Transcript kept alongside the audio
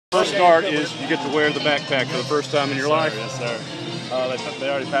first start is you get to wear the backpack for the first time in your life? Yes, sir. They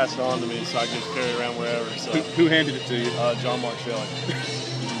already passed it on to me, so I can just carry it around wherever. So. Who handed it to you? John Mark Shelley.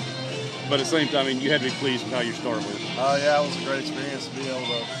 But at the same time, I mean, you had to be pleased with how your start was. Yeah, it was a great experience to be able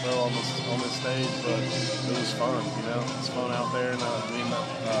to throw on this stage, but it was fun, you know. It's fun out there, and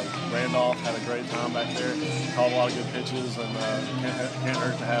Randolph had a great time back there. Called a lot of good pitches, and can't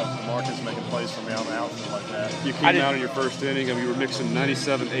hurt to have Marcus making plays for me on the outfield like that. You came out in your first inning, I mean, you were mixing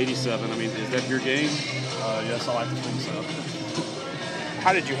 97, 87. I mean, is that your game? Yes, I like to think so.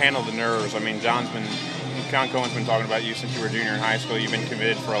 How did you handle the nerves? I mean, John Cohen's been talking about you since you were a junior in high school. You've been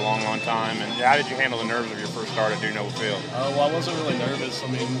committed for a long, long time. And how did you handle the nerves of your first start at Noble Field? Well, I wasn't really nervous. I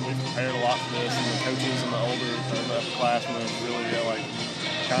mean, we prepared a lot for this, and the coaches and the older upperclassmen really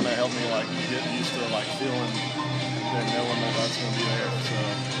kind of helped me get used to feeling and knowing that that's going to be there. So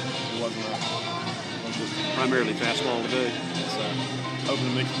it wasn't just primarily fastball today. So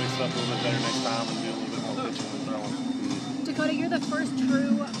hoping to mix it up a little bit better next time and do a little bit more pitching and throwing. Dakota, you're the first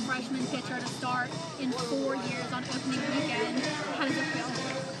true freshman pitcher to start in 4 years on opening weekend. How does it feel?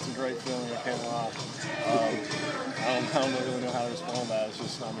 It's a great feeling, I can't lie. I don't really know how to respond to that. It's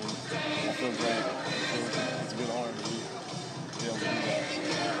just, I feel great. It's a good honor to be able to do that.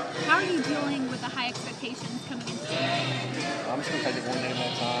 So. How are you dealing with the high expectations coming into the game? I'm just going to take it one game at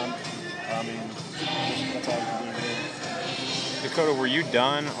a time. That's all we can do here. Dakota, were you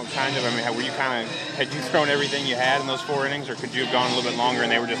done? Had you thrown everything you had in those 4 innings, or could you have gone a little bit longer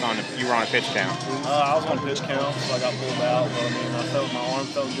and you were on a pitch count? I was on a pitch count, so I got pulled out. But I felt my arm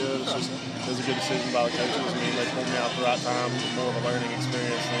felt good. It was a good decision by the coaches. They pulled me out at the right time. More of a learning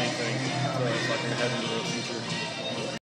experience than anything. So it's like I'm heading into the future.